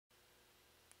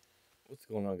What's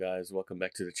going on, guys? Welcome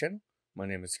back to the channel. My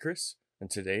name is Chris, and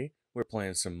today we're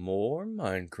playing some more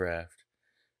Minecraft.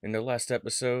 In the last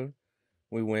episode,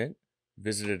 we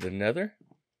visited the Nether,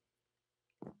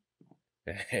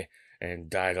 and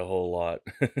died a whole lot.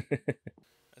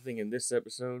 I think in this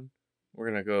episode, we're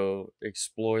gonna go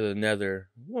explore the Nether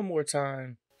one more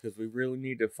time, because we really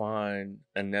need to find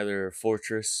a Nether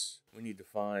fortress. We need to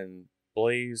find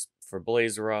blaze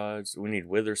rods. We need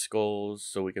wither skulls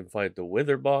so we can fight the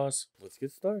wither boss. Let's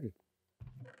get started.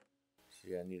 So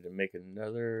yeah, I need to make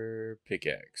another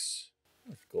pickaxe.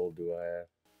 How much gold do I have?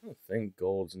 I don't think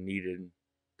gold's needed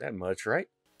that much, right?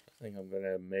 I think I'm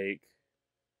gonna make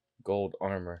gold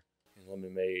armor. And let me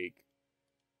make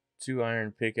 2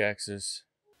 iron pickaxes.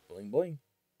 Bling bling.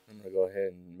 I'm gonna go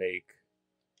ahead and make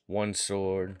 1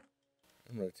 sword.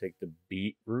 I'm gonna take the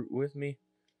beetroot with me.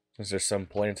 Since there's some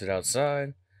planted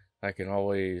outside, I can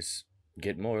always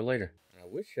get more later. I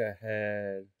wish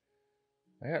I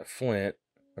got flint,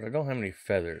 but I don't have any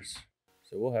feathers.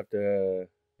 So we'll have to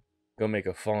go make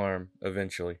a farm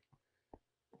eventually.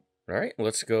 Alright,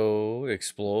 let's go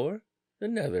explore the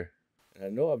Nether. And I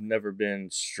know I've never been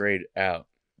straight out,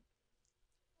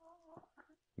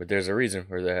 but there's a reason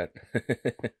for that.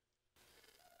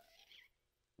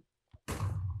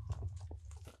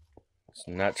 Let's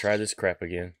not try this crap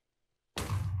again.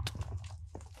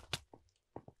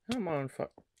 Come on,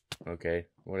 fuck. Okay,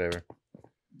 whatever.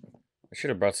 I should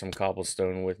have brought some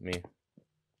cobblestone with me.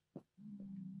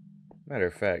 Matter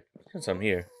of fact, since I'm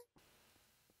here.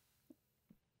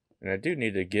 And I do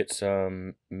need to get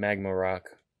some magma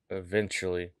rock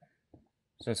eventually.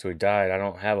 Since we died, I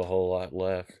don't have a whole lot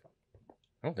left.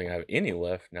 I don't think I have any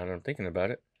left now that I'm thinking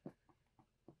about it.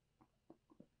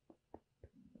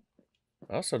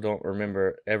 I also don't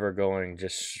remember ever going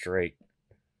just straight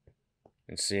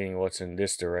and seeing what's in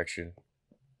this direction.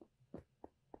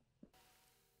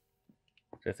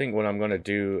 I think what I'm going to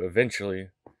do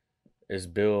eventually is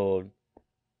build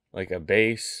like a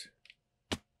base.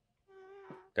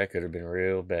 That could have been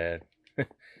real bad.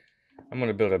 I'm going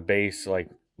to build a base like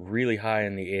really high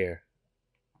in the air.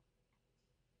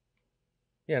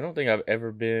 Yeah, I don't think I've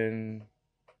ever been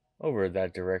over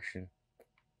that direction.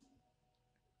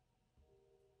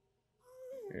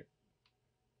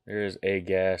 There is a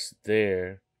gas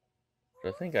there. So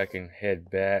I think I can head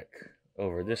back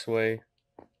over this way.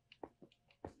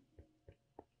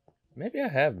 Maybe I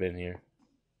have been here.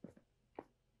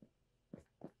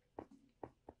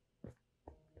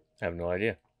 I have no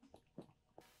idea.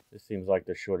 This seems like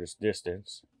the shortest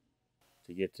distance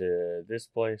to get to this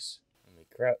place. Let me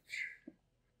crouch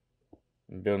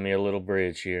and build me a little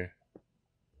bridge here.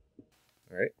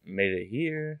 Alright, made it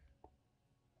here.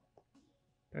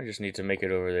 I just need to make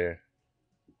it over there.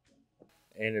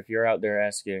 And if you're out there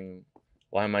asking,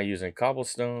 why am I using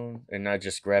cobblestone and not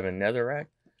just grabbing netherrack?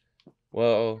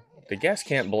 Well, the gas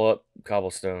can't blow up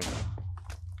cobblestone.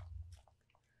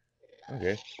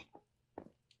 Okay.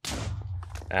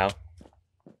 Ow.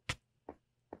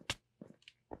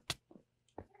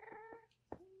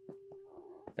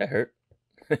 That hurt.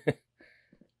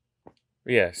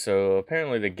 Yeah, so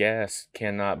apparently the gas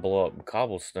cannot blow up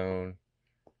cobblestone.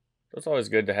 So it's always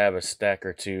good to have a stack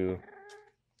or two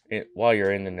while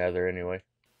you're in the Nether anyway.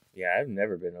 Yeah, I've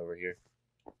never been over here.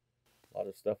 A lot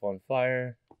of stuff on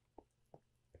fire.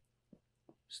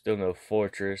 Still no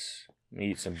fortress. Let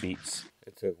me eat some beets.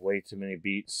 It took way too many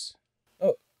beets.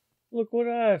 Oh, look what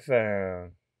I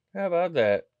found. How about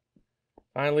that?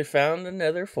 Finally found the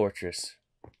Nether fortress.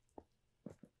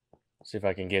 See if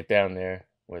I can get down there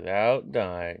without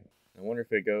dying. I wonder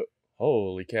if it go...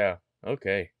 Holy cow.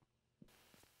 Okay.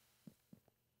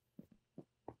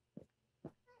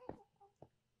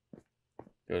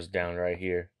 Goes down right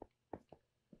here.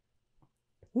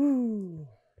 Woo!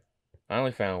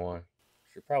 Finally found one.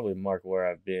 Should probably mark where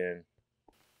I've been.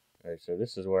 Alright, so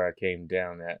this is where I came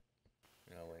down at.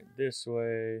 And I went this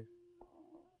way.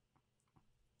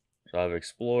 So I've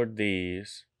explored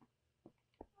these.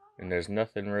 And there's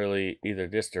nothing really either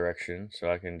this direction, so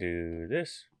I can do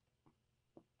this.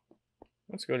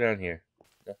 Let's go down here.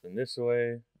 Nothing this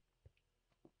way.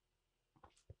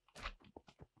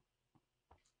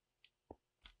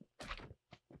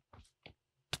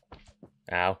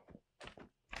 Ow.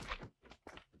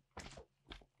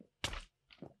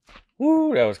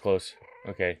 Woo, that was close.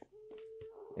 Okay.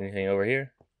 Anything over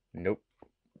here? Nope.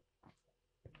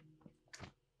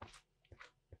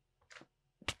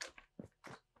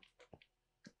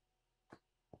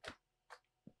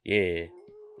 Yeah.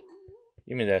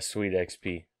 Give me that sweet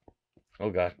XP. Oh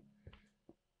god.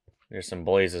 There's some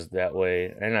blazes that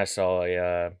way. And I saw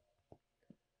a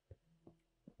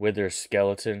wither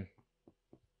skeleton.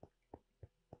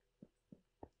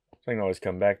 So I can always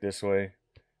come back this way.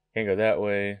 Can't go that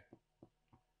way.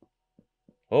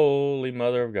 Holy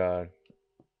Mother of God.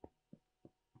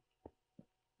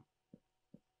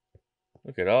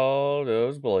 Look at all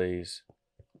those blaze.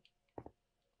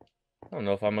 I don't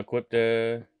know if I'm equipped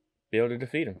to be able to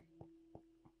defeat them.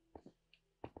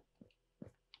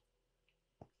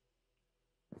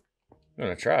 I'm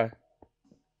gonna try.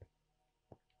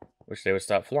 Wish they would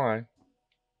stop flying.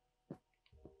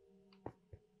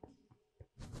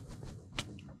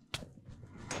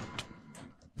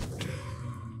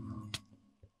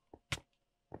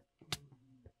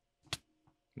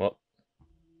 Well,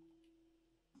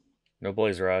 no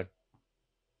blaze rod.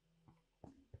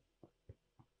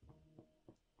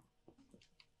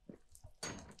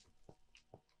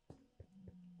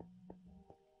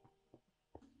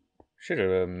 Should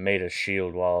have made a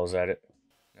shield while I was at it.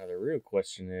 Now the real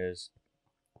question is,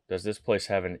 does this place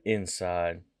have an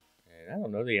inside? And I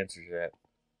don't know the answer to that.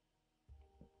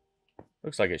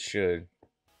 Looks like it should.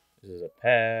 This is a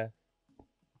path.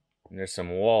 And there's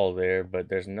some wall there, but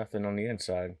there's nothing on the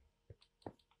inside.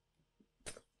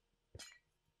 I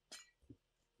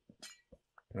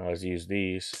can always use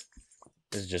these.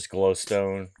 This is just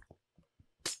glowstone.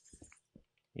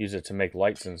 Use it to make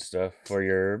lights and stuff for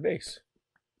your base.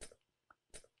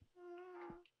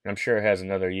 I'm sure it has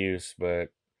another use, but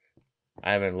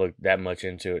I haven't looked that much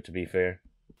into it, to be fair.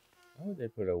 Why would they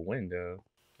put a window?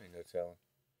 Ain't no telling.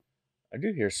 I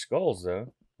do hear skulls,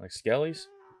 though. Like skellies.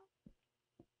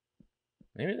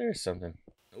 Maybe there's something.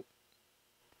 Nope.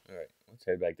 Alright, let's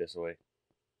head back this way.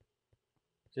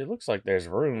 See, it looks like there's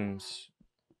rooms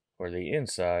for the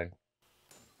inside.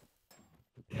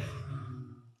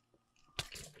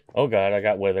 Oh god, I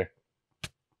got wither.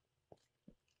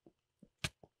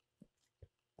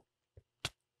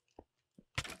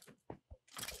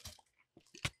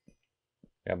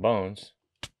 Got bones.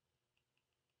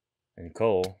 And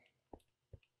coal.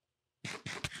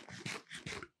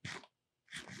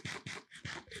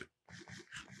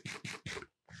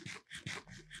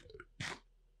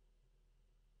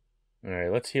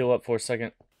 Alright, let's heal up for a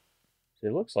second. See,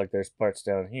 it looks like there's parts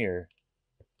down here.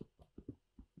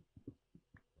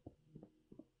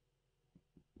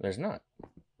 There's not.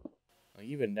 Like,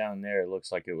 even down there, it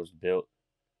looks like it was built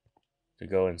to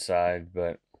go inside,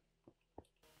 but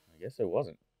I guess it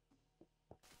wasn't.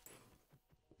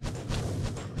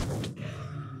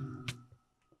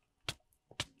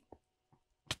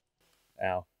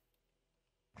 Ow.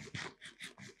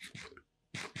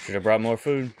 Should have brought more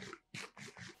food.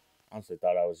 Honestly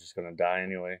thought I was just gonna die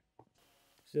anyway.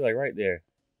 See, like right there.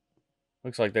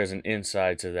 Looks like there's an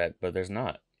inside to that, but there's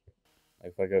not.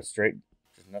 Like if I go straight,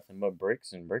 there's nothing but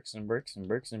bricks and bricks and bricks and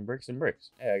bricks and bricks and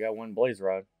bricks. Hey, I got one blaze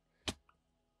rod.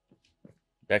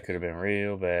 That could have been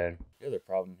real bad. The other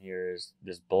problem here is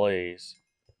this blaze.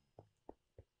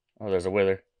 Oh, there's a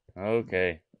wither.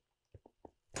 Okay.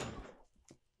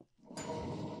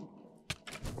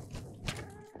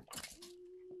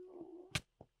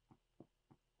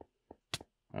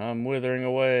 I'm withering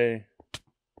away.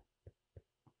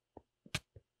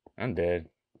 I'm dead.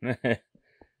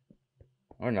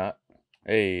 Or not.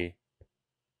 Hey.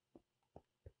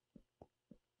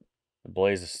 The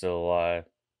blaze is still alive.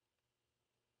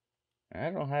 I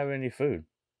don't have any food.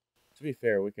 To be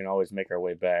fair, we can always make our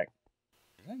way back.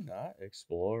 Did I not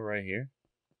explore right here?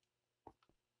 I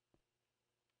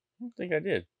don't think I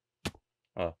did.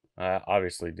 Oh, I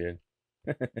obviously did.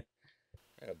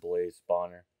 A blaze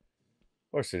spawner.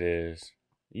 Of course it is.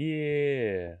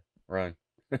 Yeah. Run.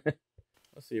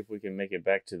 Let's see if we can make it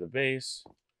back to the base.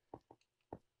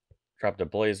 Drop the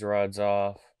blaze rods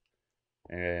off.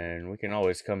 And we can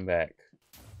always come back.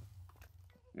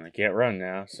 I can't run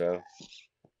now, so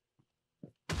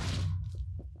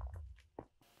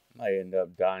might end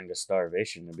up dying to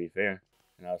starvation, to be fair.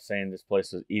 And I was saying this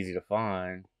place was easy to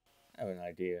find. I have an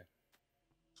idea.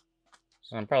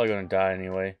 So I'm probably going to die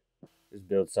anyway. Just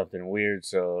build something weird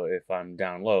so if I'm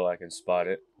down low, I can spot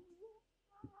it.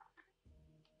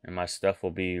 And my stuff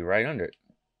will be right under it.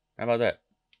 How about that?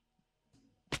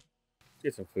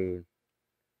 Get some food.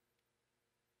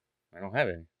 I don't have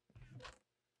any.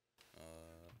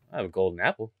 I have a golden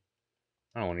apple.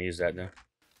 I don't want to use that though.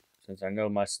 Since I know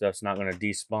my stuff's not going to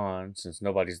despawn since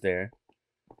nobody's there.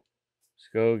 Let's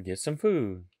go get some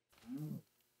food.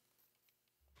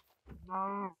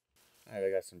 Alright, I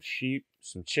got some sheep,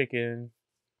 some chicken,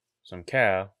 some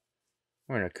cow.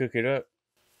 We're going to cook it up.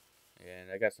 And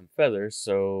I got some feathers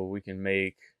so we can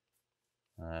make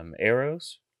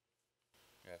arrows.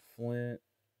 Got flint.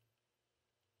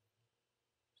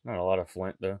 It's not a lot of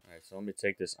flint though. Alright, so let me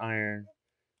take this iron.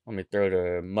 Let me throw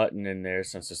the mutton in there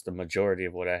since it's the majority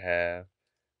of what I have.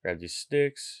 Grab these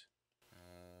sticks.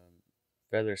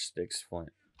 Feather sticks flint.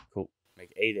 Cool.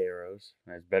 Make 8 arrows.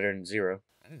 That's better than 0.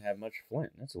 I didn't have much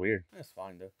flint. That's weird. That's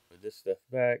fine though. Put this stuff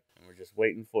back, and we're just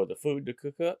waiting for the food to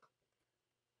cook up,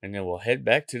 and then we'll head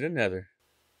back to the Nether.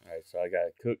 Alright, so I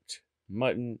got cooked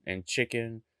mutton and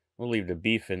chicken. We'll leave the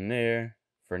beef in there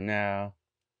for now.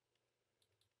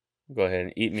 Go ahead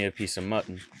and eat me a piece of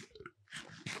mutton.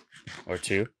 Or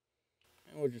 2.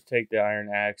 And we'll just take the iron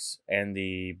axe and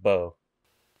the bow.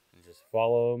 And just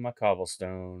follow my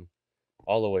cobblestone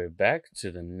all the way back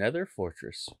to the Nether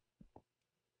fortress.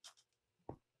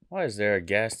 Why is there a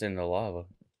ghast in the lava?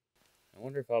 I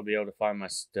wonder if I'll be able to find my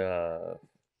stuff.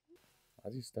 Why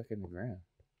is he stuck in the ground?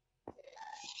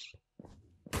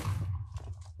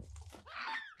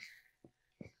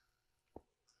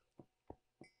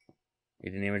 He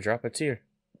didn't even drop a tear.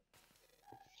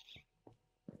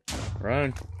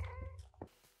 Run.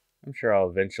 I'm sure I'll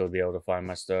eventually be able to find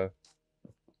my stuff.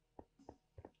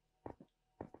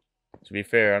 To be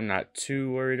fair, I'm not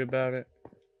too worried about it.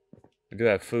 I do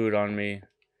have food on me.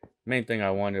 Main thing I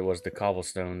wanted was the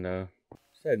cobblestone though.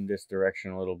 Let's head in this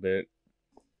direction a little bit.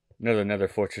 Know the Nether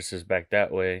fortress is back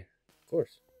that way. Of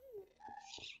course.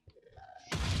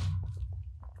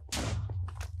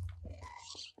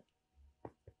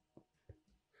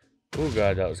 Oh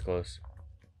god, that was close.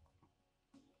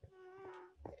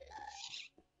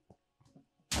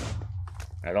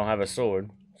 I don't have a sword,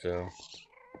 so...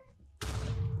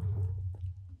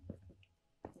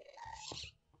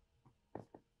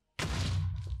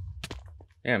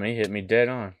 Damn, he hit me dead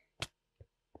on.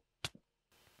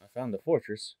 I found the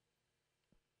fortress.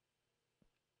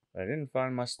 But I didn't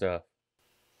find my stuff.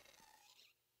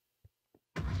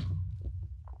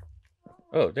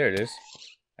 Oh, there it is.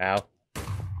 Ow.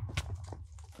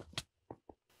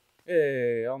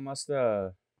 Hey, all my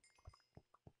stuff.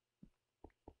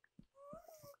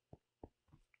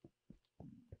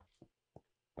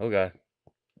 Oh god.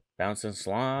 Bouncing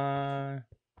slime.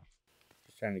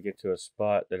 Just trying to get to a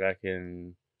spot that I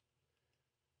can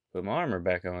put my armor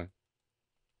back on.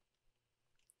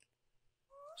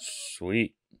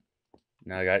 Sweet.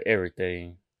 Now I got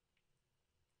everything.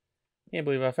 Can't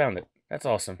believe I found it. That's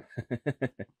awesome.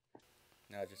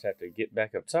 Now I just have to get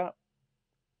back up top.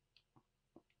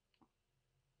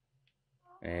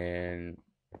 And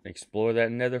explore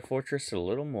that Nether fortress a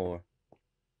little more.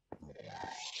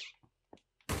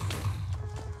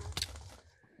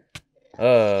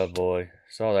 Oh boy,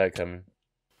 saw that coming.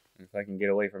 If I can get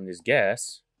away from this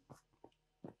gas,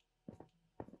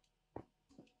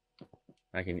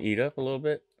 I can eat up a little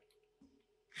bit.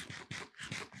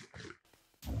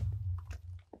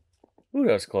 Ooh,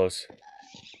 that was close.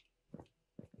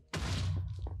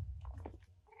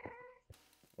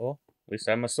 Well, at least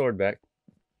I have my sword back.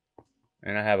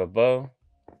 And I have a bow,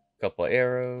 a couple of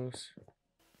arrows.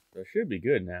 So it should be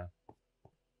good now.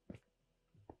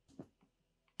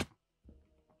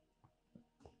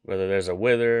 Whether there's a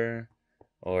wither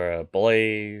or a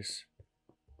blaze,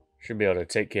 should be able to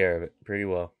take care of it pretty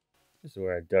well. This is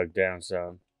where I dug down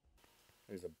some.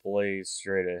 There's a blaze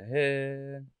straight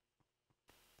ahead.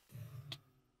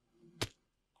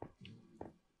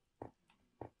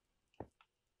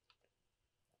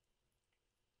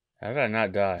 How did I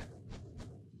not die?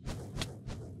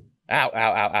 Ow,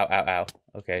 ow, ow, ow, ow, ow.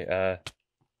 Okay,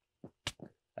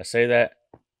 I say that.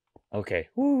 Okay,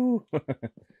 woo.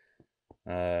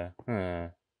 That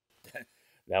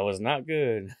was not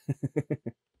good. I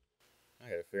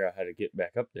gotta figure out how to get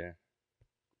back up there.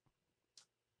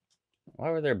 Why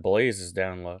were there blazes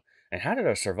down low? And how did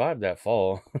I survive that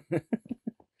fall?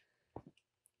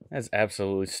 That's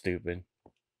absolutely stupid.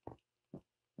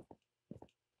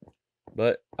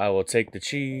 But I will take the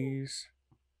cheese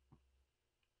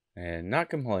and not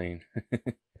complain.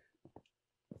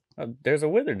 Oh, there's a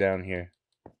wither down here.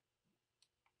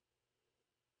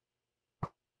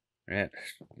 Man,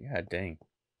 yeah, dang.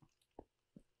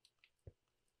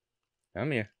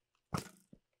 Come here.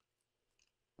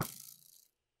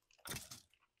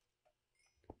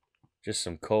 Just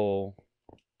some coal.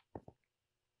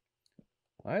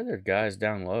 Why are there guys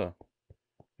down low?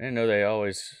 I didn't know they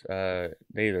always, they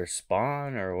either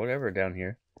spawn or whatever down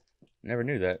here. Never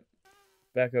knew that.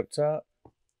 Back up top.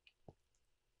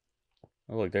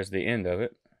 Oh look, there's the end of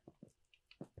it.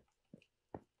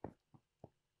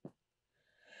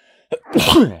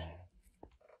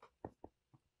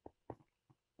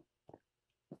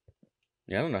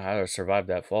 Yeah, I don't know how to survive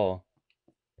that fall.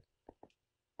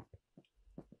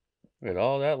 Look at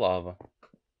all that lava.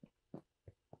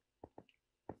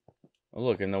 Oh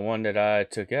look, and the one that I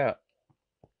took out.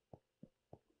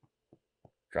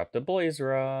 Drop the blaze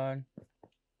rod.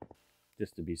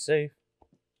 Just to be safe.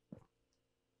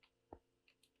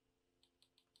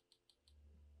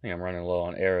 think I'm running low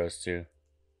on arrows too.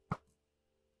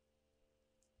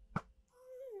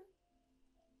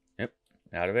 Yep,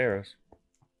 out of arrows.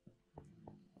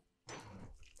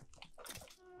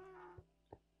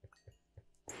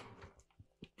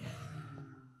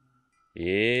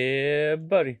 Yeah,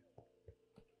 buddy.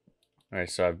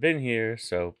 Alright, so I've been here,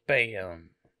 so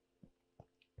bam.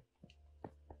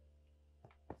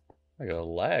 I got a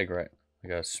lag, right? I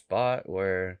got a spot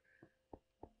where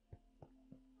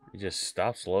it just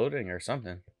stops loading or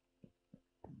something.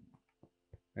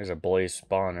 There's a blaze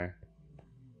spawner.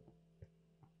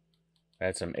 If I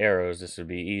had some arrows, this would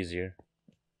be easier.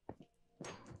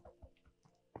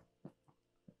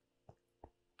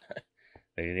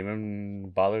 They didn't even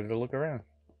bother to look around.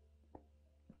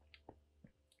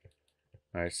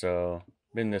 Alright, so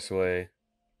been this way.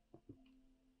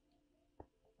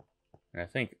 And I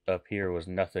think up here was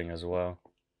nothing as well.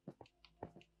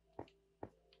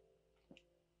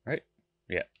 Right?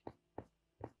 Yeah.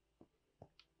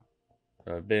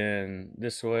 So I've been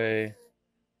this way,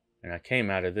 and I came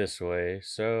out of this way,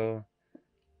 so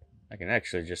I can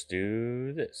actually just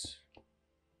do this.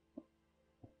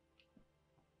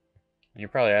 And you're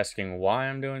probably asking why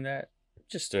I'm doing that.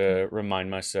 Just to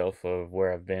remind myself of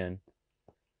where I've been.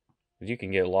 But you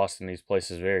can get lost in these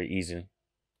places very easily.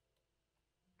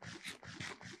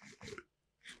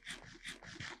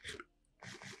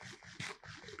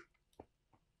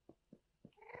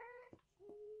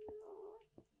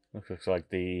 Looks like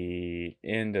the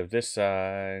end of this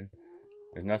side.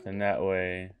 There's nothing that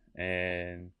way.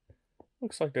 And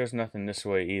looks like there's nothing this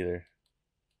way either.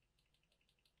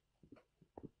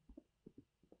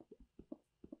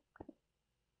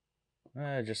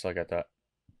 Just like I thought.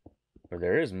 But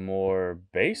there is more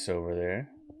base over there.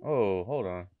 Oh, hold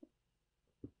on.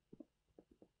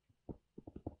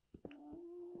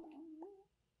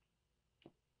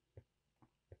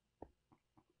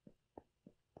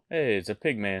 Hey, it's a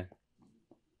pig man.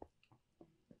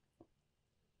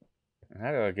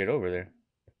 How do I get over there?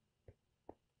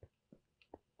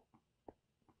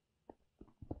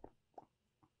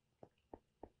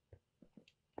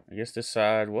 I guess this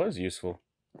side was useful.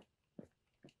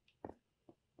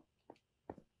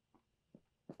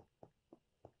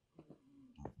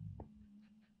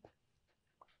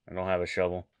 I don't have a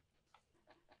shovel.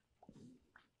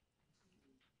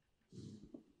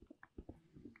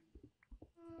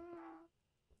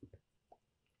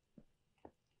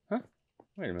 Huh?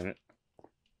 Wait a minute.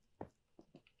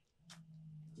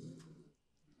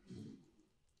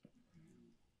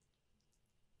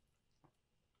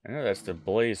 I know that's the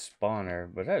blaze spawner,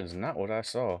 but that is not what I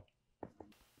saw.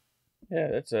 Yeah,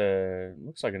 that's a...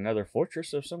 looks like another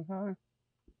fortress of some kind.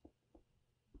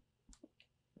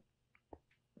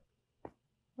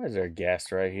 Why is there a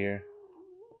ghast right here?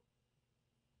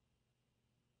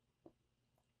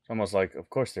 It's almost like, of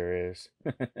course there is.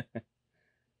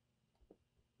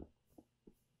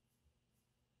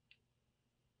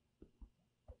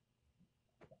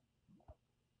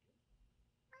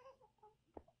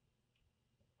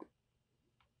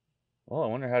 Well, I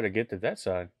wonder how to get to that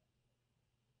side.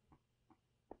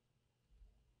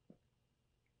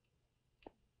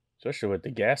 Especially with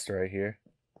the ghast right here.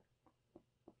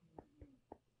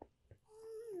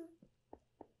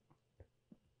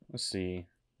 Let's see.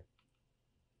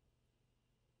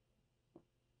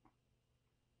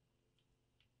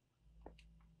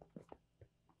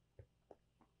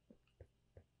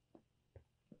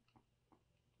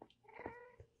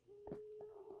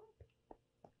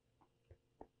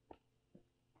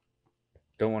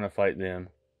 Don't want to fight them.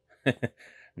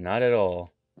 Not at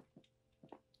all.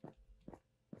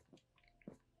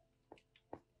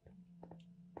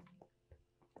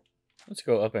 Let's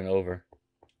go up and over.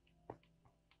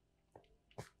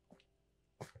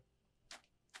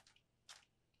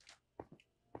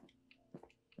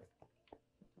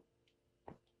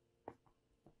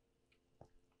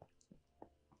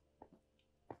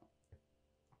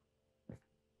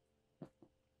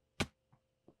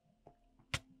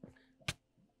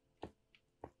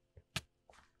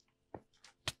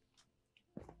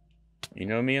 You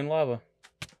know me and lava.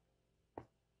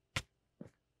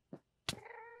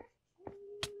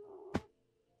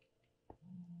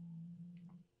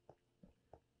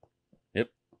 Yep.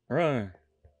 Run.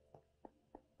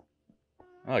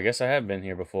 Oh, I guess I have been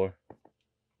here before.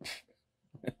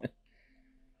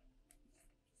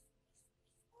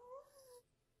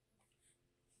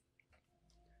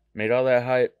 Made all that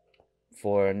hype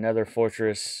for another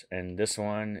fortress, and this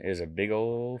one is a big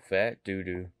old fat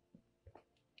doo-doo.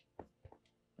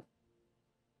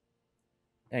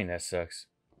 Dang, that sucks.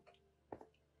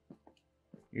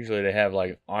 Usually they have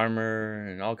like armor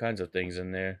and all kinds of things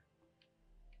in there.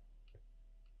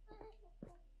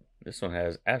 This one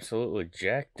has absolutely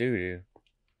jack doo-doo.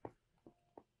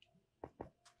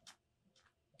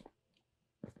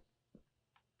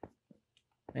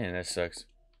 Man, that sucks.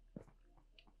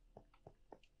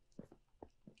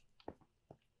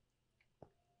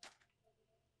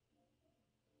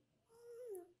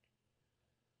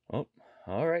 Oh,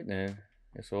 alright then.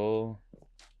 Guess we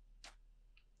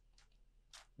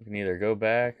can either go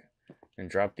back and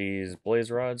drop these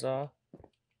blaze rods off,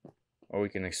 or we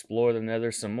can explore the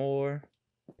nether some more.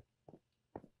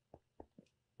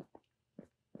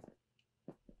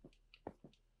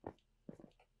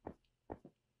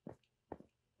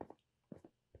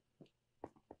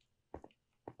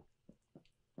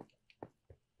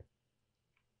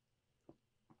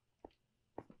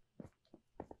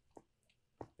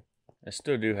 I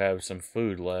still do have some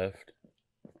food left.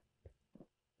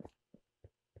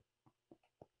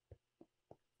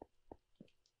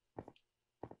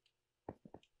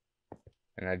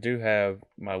 And I do have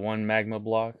my one magma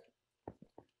block.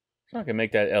 So I can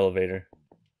make that elevator.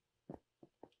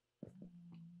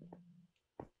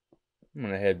 I'm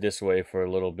gonna head this way for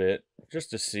a little bit, just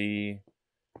to see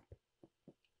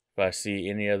if I see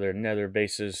any other nether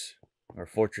bases or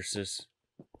fortresses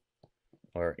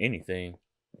or anything.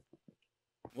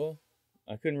 Well,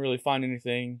 I couldn't really find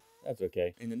anything. That's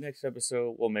okay. In the next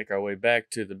episode, we'll make our way back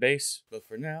to the base. But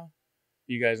for now,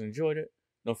 if you guys enjoyed it,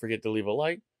 don't forget to leave a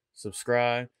like,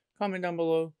 subscribe, comment down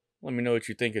below. Let me know what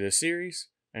you think of the series,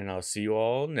 and I'll see you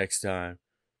all next time.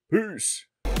 Peace!